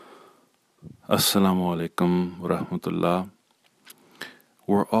Assalamu alaikum wa rahmatullah.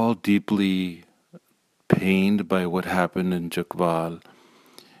 We're all deeply pained by what happened in Jakbal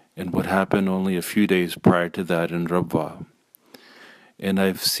and what happened only a few days prior to that in Rabwa. And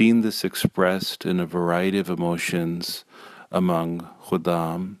I've seen this expressed in a variety of emotions among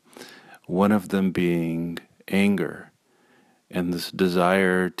Khuddam, one of them being anger and this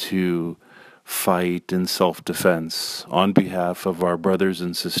desire to fight in self-defense on behalf of our brothers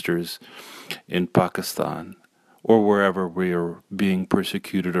and sisters in Pakistan or wherever we are being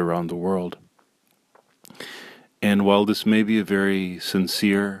persecuted around the world. And while this may be a very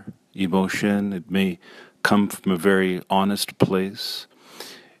sincere emotion, it may come from a very honest place,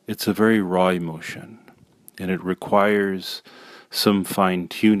 it's a very raw emotion, and it requires some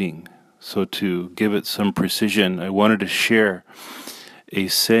fine-tuning. So to give it some precision, I wanted to share a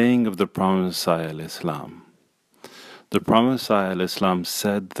saying of the Prophet Messiah al-Islam. The Prophet Messiah al-Islam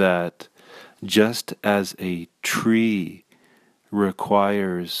said that just as a tree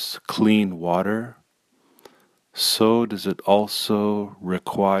requires clean water, so does it also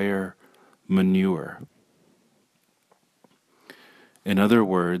require manure. In other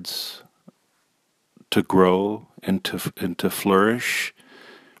words, to grow and to flourish,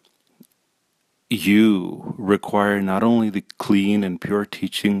 you require not only the clean and pure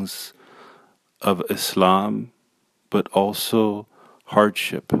teachings of Islam, but also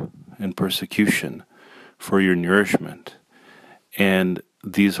hardship and persecution for your nourishment. And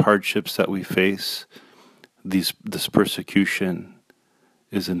these hardships that we face, this persecution,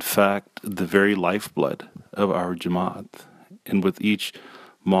 is in fact the very lifeblood of our Jamaat. And with each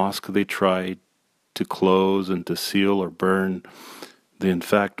mosque they try to close and to seal or burn, they in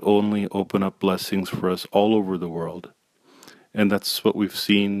fact only open up blessings for us all over the world. And that's what we've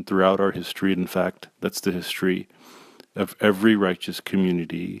seen throughout our history. In fact, that's the history of every righteous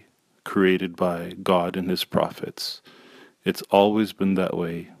community created by God and His prophets. It's always been that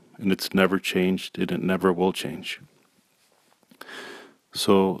way, and it's never changed, and it never will change.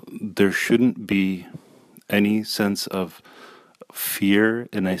 So there shouldn't be any sense of fear,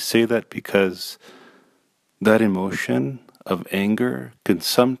 and I say that because that emotion of anger can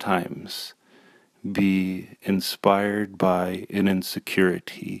sometimes be inspired by an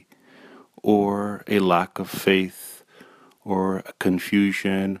insecurity or a lack of faith or a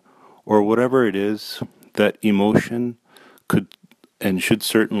confusion or whatever it is. That emotion could and should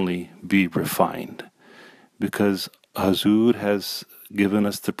certainly be refined, because Hazur has given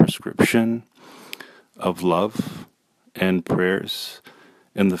us the prescription of love and prayers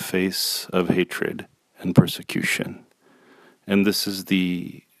in the face of hatred and persecution. And this is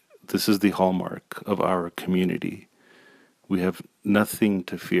the hallmark of our community. We have nothing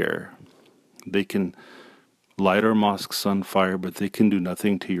to fear. They can light our mosques on fire, but they can do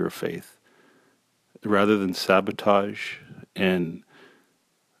nothing to your faith. Rather than sabotage and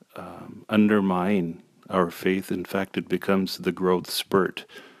undermine our faith, in fact, it becomes the growth spurt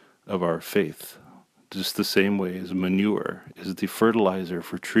of our faith. Just the same way as manure is the fertilizer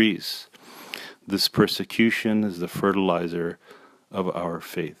for trees, this persecution is the fertilizer of our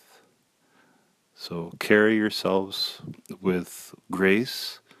faith. So carry yourselves with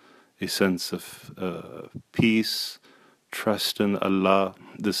grace, a sense of peace, trust in Allah.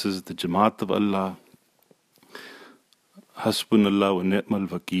 This is the Jamaat of Allah. Hasbunallah wa ni'mal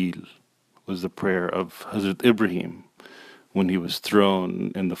wakil was the prayer of Hazrat Ibrahim when he was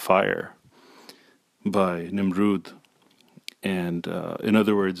thrown in the fire by Nimrud. And in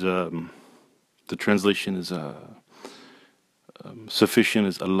other words, the translation is sufficient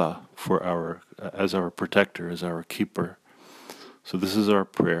is Allah for as our protector, as our keeper. So this is our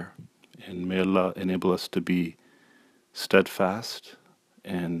prayer, and may Allah enable us to be steadfast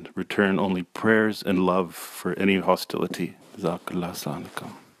and return only prayers and love for any hostility. Jazakallah. Assalamu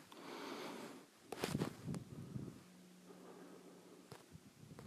alaikum.